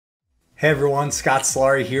Hey everyone, Scott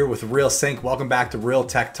Sillari here with Synch. Welcome back to Real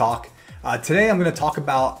Tech Talk. Today I'm going to talk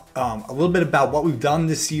about a little bit about what we've done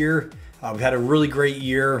this year. We've had a really great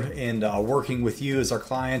year in working with you as our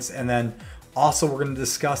clients, and then also we're going to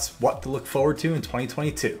discuss what to look forward to in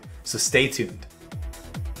 2022. So stay tuned.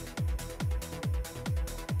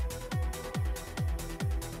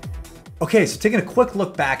 Okay, so taking a quick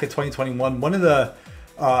look back at 2021, one of the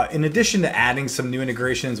in addition to adding some new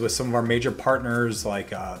integrations with some of our major partners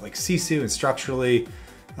like Sisu and Structurally,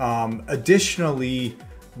 additionally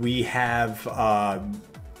we have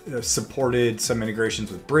supported some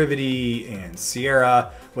integrations with Brivity and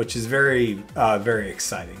Sierra, which is very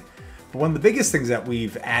exciting. But one of the biggest things that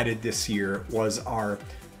we've added this year was our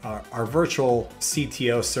virtual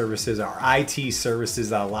CTO services, our IT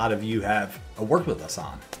services that a lot of you have worked with us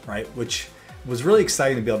on, right? Which was really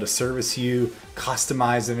exciting to be able to service you,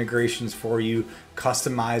 customize integrations for you,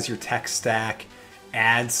 customize your tech stack,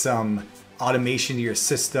 add some automation to your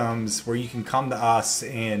systems where you can come to us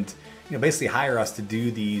and basically hire us to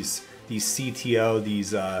do these CTO,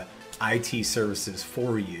 these IT services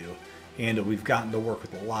for you. And we've gotten to work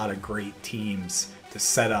with a lot of great teams to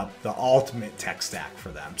set up the ultimate tech stack for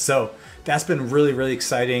them. So that's been really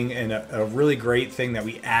exciting and a really great thing that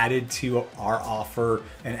we added to our offer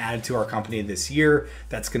and added to our company this year.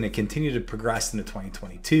 That's going to continue to progress into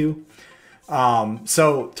 2022.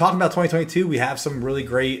 So talking about 2022, we have some really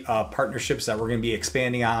great partnerships that we're going to be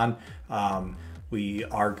expanding on. We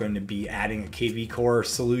are going to be adding a KV Core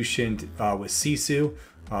solution with Sisu.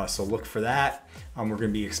 So look for that. We're going to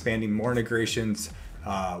be expanding more integrations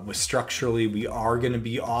with Structurally. We are going to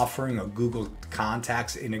be offering a Google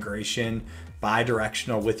Contacts integration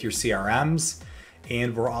bi-directional with your CRMs.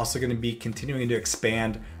 And we're also going to be continuing to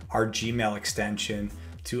expand our Gmail extension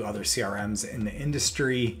to other CRMs in the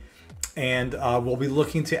industry. And we'll be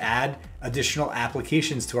looking to add additional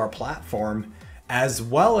applications to our platform, as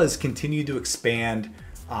well as continue to expand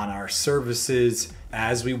on our services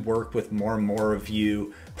as we work with more and more of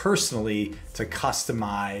you personally to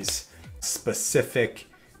customize specific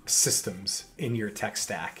systems in your tech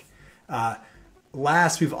stack.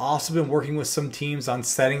 Last, we've also been working with some teams on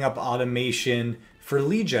setting up automation for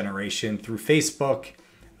lead generation through Facebook,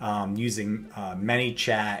 using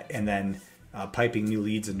ManyChat, and then piping new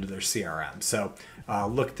leads into their CRM. So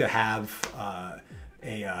look to have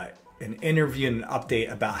an interview and an update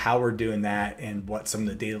about how we're doing that and what some of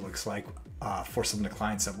the data looks like for some of the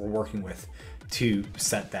clients that we're working with to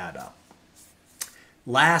set that up.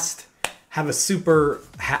 Last, have a super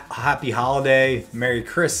happy holiday, Merry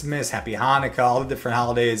Christmas, Happy Hanukkah, all the different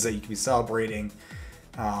holidays that you can be celebrating.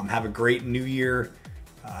 Have a great new year.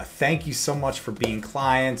 Thank you so much for being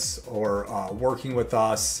clients or working with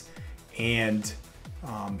us. And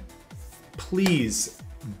please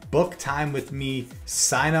book time with me,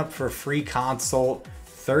 sign up for a free consult,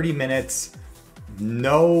 30 minutes,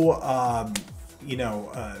 no,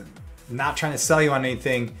 not trying to sell you on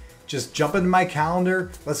anything. Just jump into my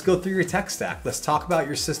calendar. Let's go through your tech stack. Let's talk about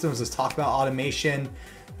your systems. Let's talk about automation.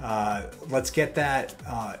 Let's get that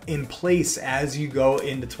in place as you go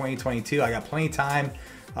into 2022. I got plenty of time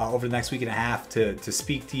over the next week and a half to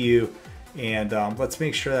speak to you. And let's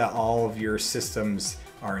make sure that all of your systems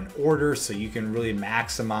are in order so you can really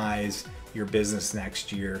maximize your business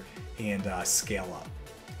next year and scale up.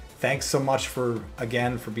 Thanks so much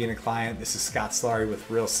again for being a client. This is Scott Sillari with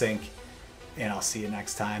Synch. And I'll see you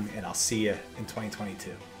next time, and I'll see you in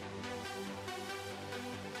 2022.